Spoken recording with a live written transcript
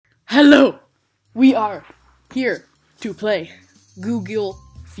Hello! We are here to play Google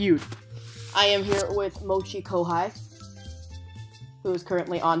Feud. I am here with Mochi Kohai, who is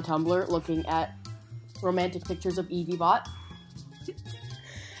currently on Tumblr looking at romantic pictures of EVBot.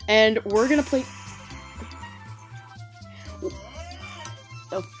 And we're gonna play...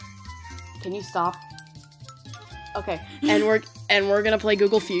 Oh, can you stop? Okay, and we're gonna play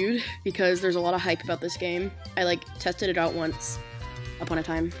Google Feud because there's a lot of hype about this game. I tested it out once upon a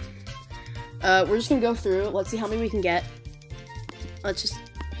time. We're just gonna go through. Let's see how many we can get. Let's just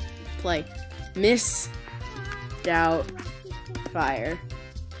play. Miss Doubtfire.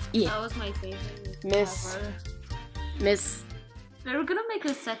 Yeah. That was my favorite. Miss. They were gonna make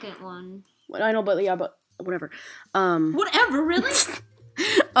a second one. Well, I know, but yeah, but whatever. Whatever, really?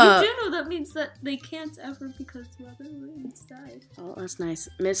 You do know that means that they can't ever because Robin Williams died. Oh, that's nice.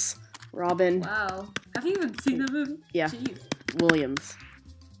 Miss Robin. Wow. Have you even seen the movie? Yeah. Jeez. Williams.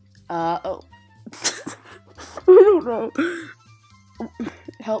 Oh. I don't know.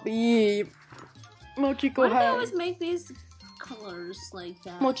 Help me. Mochi Why do they Kohai. always make these colors like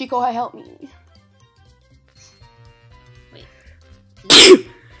that? Mochi Kohai, help me. Wait.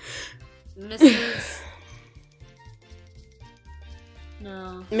 Mrs.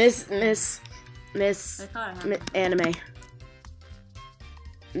 No. Miss I thought I had Anime.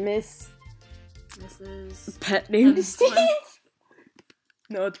 Miss Mrs. Pet named Hemsworth. Steve?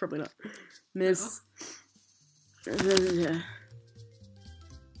 No, it's probably not. Miss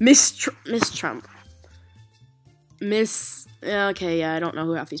Trump. Okay, yeah, I don't know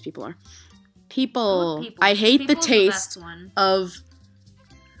who half these people are. People. I hate the People's taste best one. of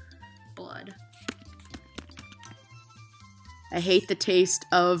Blood. I hate the taste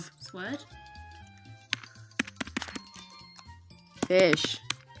of Sweat? fish.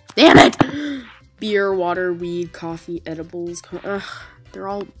 Damn it! Beer, water, weed, coffee, edibles. They're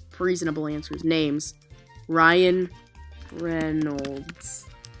all reasonable answers. Names. Ryan Reynolds.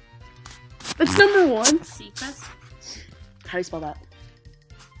 That's number one. Seacrest? How do you spell that?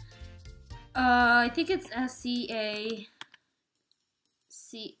 I think it's S-C-A...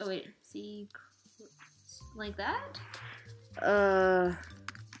 Oh wait, C... Like that?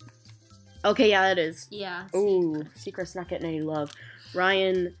 Okay, yeah, it is. Yeah. Ooh, Secret's not getting any love.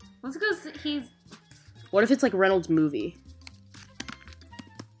 Ryan... Let's go he's... What if it's like Reynolds' movie?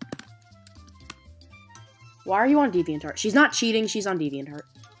 Why are you on DeviantArt? She's not cheating, she's on DeviantArt.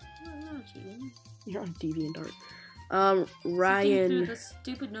 I'm not cheating. You're on DeviantArt. Looking through the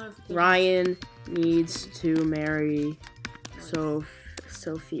stupid notifications. Ryan needs to marry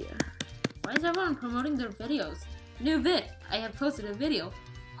Sophia. Why is everyone promoting their videos? New vid. I have posted a video.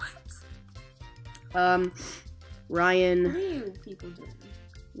 What? Ryan. What are you people doing?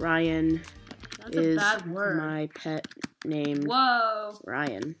 Ryan That's is a bad word. my pet named Whoa.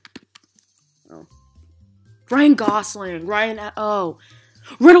 Ryan. Oh. Ryan Gosling. Reynolds.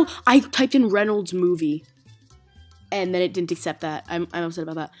 I typed in Reynolds movie. And then it didn't accept that. I'm upset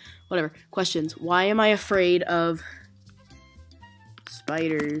about that. Whatever. Questions. Why am I afraid of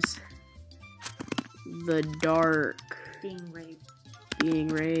spiders? The dark. Being raped. Being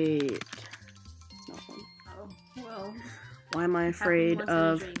raped. It's not fun. Oh, well. Why am I afraid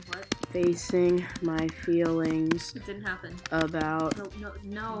of facing my feelings It didn't happen. about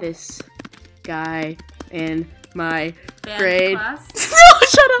No. this guy in my Band grade? class? No,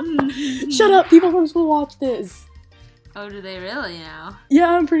 shut up! Shut up! People from school watch this. Oh, do they really now?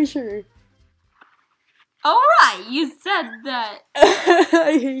 Yeah, I'm pretty sure. Alright, you said that.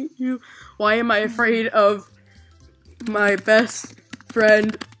 I hate you. Why am I afraid of my best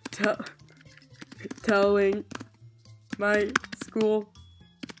friend telling my school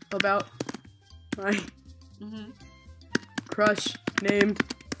about my crush named...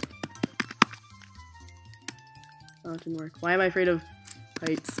 Oh, it didn't work. Why am I afraid of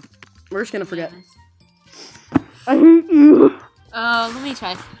heights? We're just gonna forget. I hate you. Let me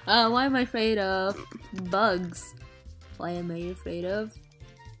try. Why am I afraid of bugs? Why am I afraid of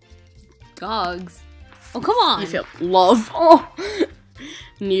dogs? Oh, come on! You feel love. Oh,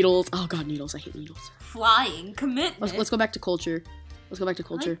 needles. Oh god, needles. I hate needles. Flying commitment. Let's go back to culture. Let's go back to I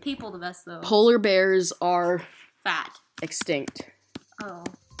culture. like people the best though. Polar bears are Fat. extinct. Oh,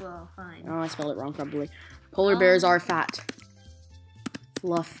 well, fine. Oh, I spelled it wrong probably. Polar bears are fat.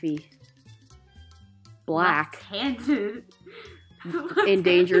 Fluffy. Black. Handed.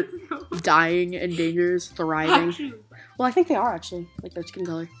 Endangered. Dying. Endangers. Thriving. Well, I think they are actually. Like their skin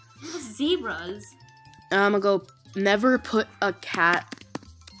color. Zebras. I'm gonna go. Never put a cat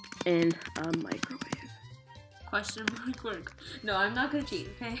in a microwave. Question mark. No, I'm not gonna cheat,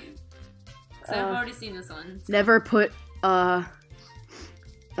 okay? So I've already seen this one. So. Never put a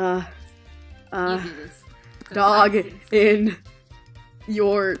You do this. 'Cause Dog I see. in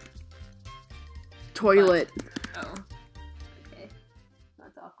your toilet. Oh. Okay.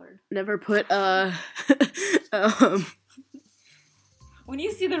 That's awkward. Never put When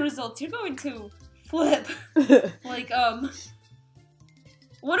you see the results, you're going to flip. Like,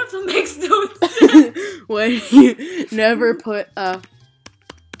 one of them makes no sense. when you never put no.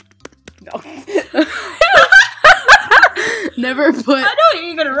 Never put I know what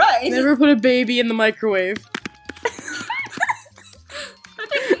you're gonna write. never put a baby in the microwave. I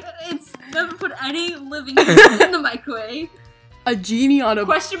think it's never put any living thing in the microwave. A genie on a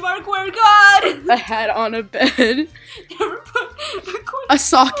Question mark, where God? a hat on a bed. Never put A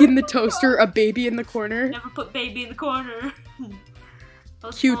sock in the toaster, a baby in the corner. Never put baby in the corner.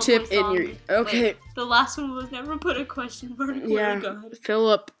 Q-tip in your okay. Wait, the last one was never put a question mark, where God?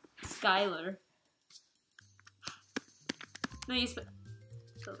 Philip. Skylar. No, you spell.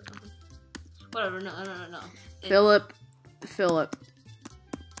 Whatever. No. Philip. Phillips.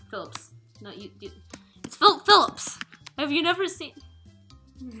 No, you. It's Philip Phillips. Have you never seen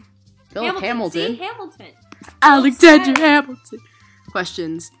Philip Hamilton. See? Hamilton. Alexander Hamilton.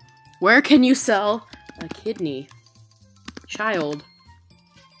 Questions. Where can you sell a kidney? Child.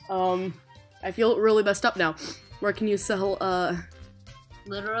 I feel really messed up now. Where can you sell a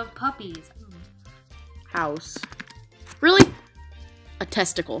litter of puppies? house? Really? A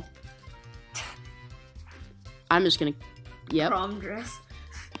testicle. I'm just gonna. Yep. Prom dress.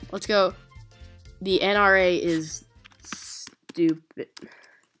 Let's go. The NRA is stupid.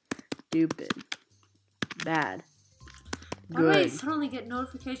 Bad. Why do I Good. suddenly get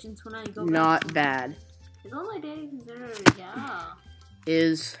notifications when I go back? Not bad. Is online dating considered? Yeah.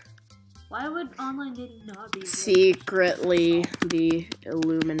 Is Why would online dating not be good? secretly the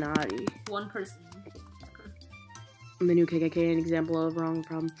Illuminati. One person. The new KKK, an example of wrong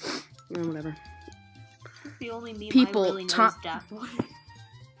problem. Whatever. The only meme People I really know is Daft Boy.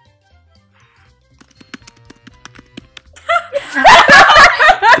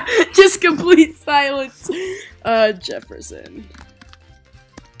 Just complete silence. Jefferson.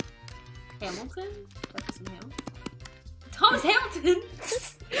 Hamilton? Jefferson Hamilton? Thomas Hamilton!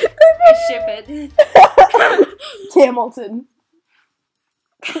 I ship it. Hamilton.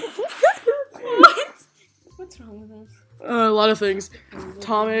 What? What's wrong with this? A lot of things.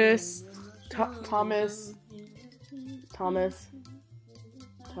 Thomas. Thomas.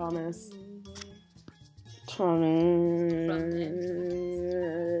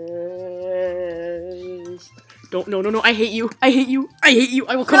 Don't, no, I hate you.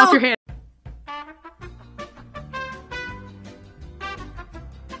 I will cut off your hand.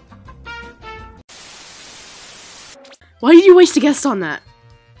 Why did you waste a guess on that?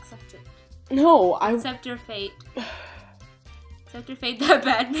 Accept it. No, Accept your fate. Accept your fate that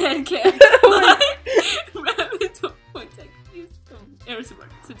Batman can't Oh fly.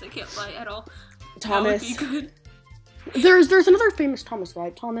 Since I can't fly at all. Thomas. That would be good. There's another famous Thomas,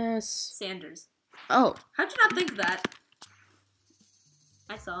 right? Thomas Sanders. Oh. How'd you not think of that?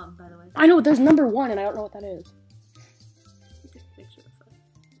 I saw him, by the way. I know, there's number 1 and I don't know what that is. Take a picture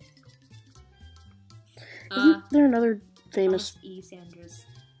of Isn't there another famous... Thomas E. Sanders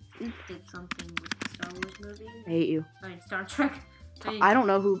did something with the Star Wars movie. I hate you. I mean, Star Trek. I don't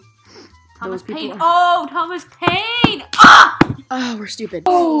know who Thomas those people Paine. are. Oh, Thomas Paine! Ah! Oh, we're stupid.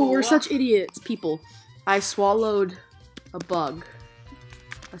 Oh, we're such idiots, people. I swallowed a bug.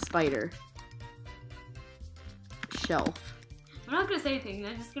 A spider. Shelf. I'm not gonna say anything.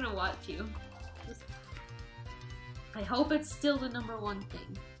 I'm just gonna watch you. I hope it's still the number 1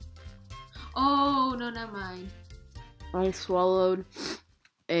 thing. Oh, no, never mind. I swallowed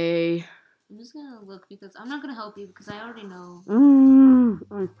a... I'm just gonna look because I'm not gonna help you because I already know.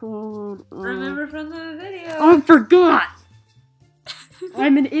 I swallowed... Remember from the video. I forgot!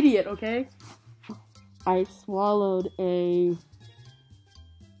 I'm an idiot, okay? I swallowed a...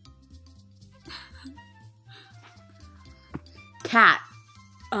 cat.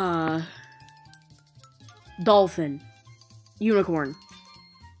 Dolphin. Unicorn.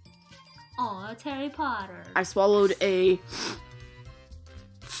 Oh, it's Harry Potter. I swallowed a...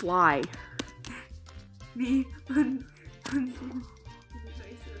 fly. Me.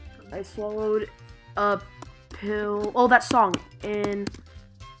 I swallowed a pill... Oh, that song. In...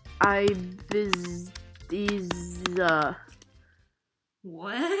 Ibiza.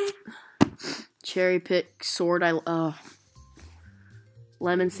 What? Cherry pick, sword,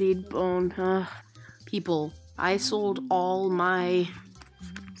 lemon seed, bone, people. I sold all my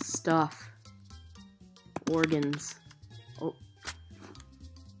stuff. Organs. Oh.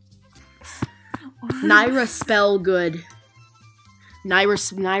 Naira spell good.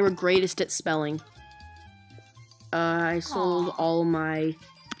 Naira greatest at spelling. I sold Aw. all my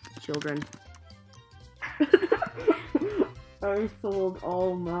children. I sold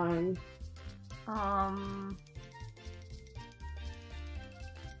all my...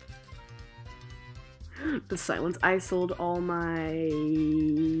 The silence. I sold all my...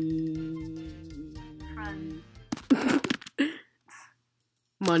 Friend.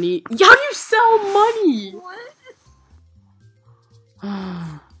 Money. How do you sell money? What?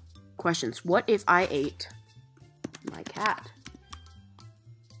 Questions. What if I ate my cat?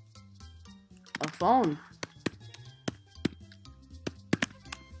 A phone.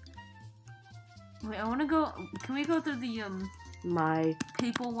 Wait, I wanna go. Can we go through the My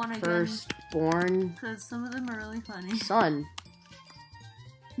people one again? firstborn Because some of them are really funny. son.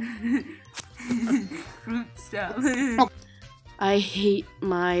 Fruit salad. Oh. I hate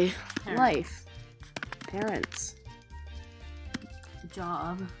my Parents. life. Parents.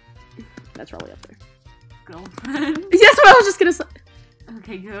 Job. That's probably up there. Girlfriend. That's what I was just gonna say.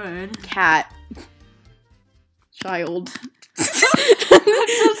 Okay, good. Cat. Child.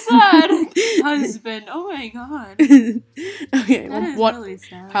 That's so sad. Husband. Oh my god. Okay, That is what? really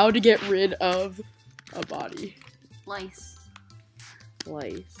sad. How to get rid of a body? Lice.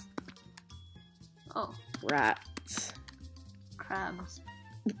 Lice. Oh, Rats. crabs.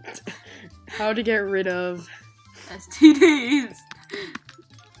 How to get rid of STDs.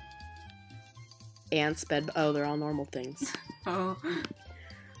 ants, bed. Oh, they're all normal things. Oh.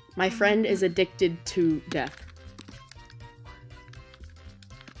 My friend is addicted to death.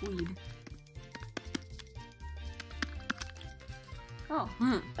 Weed.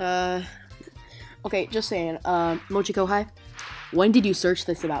 Oh. Okay, just saying. Mochi Kohai, when did you search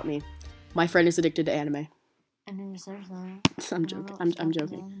this about me? My friend is addicted to anime. I didn't search that. I'm joking. I'm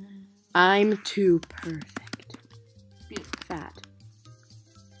joking. I'm too perfect. Beautiful. Fat.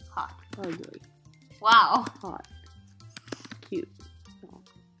 Hot. Ugly. Wow. Hot. Cute.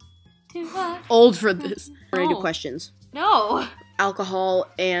 Too hot. Old for this. Ready to No. questions. No. Alcohol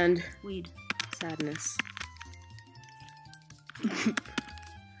and Weed. sadness.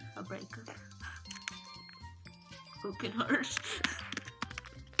 A breakup. Broken heart.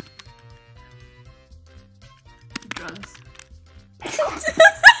 Drugs.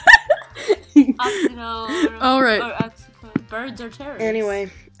 Oxycodone. All right. Or oxycodone. Birds are terrorists. Anyway,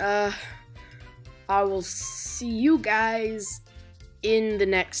 I will see you guys in the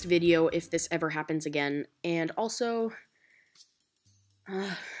next video if this ever happens again. And also,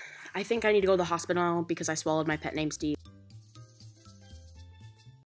 I think I need to go to the hospital because I swallowed my pet name Steve.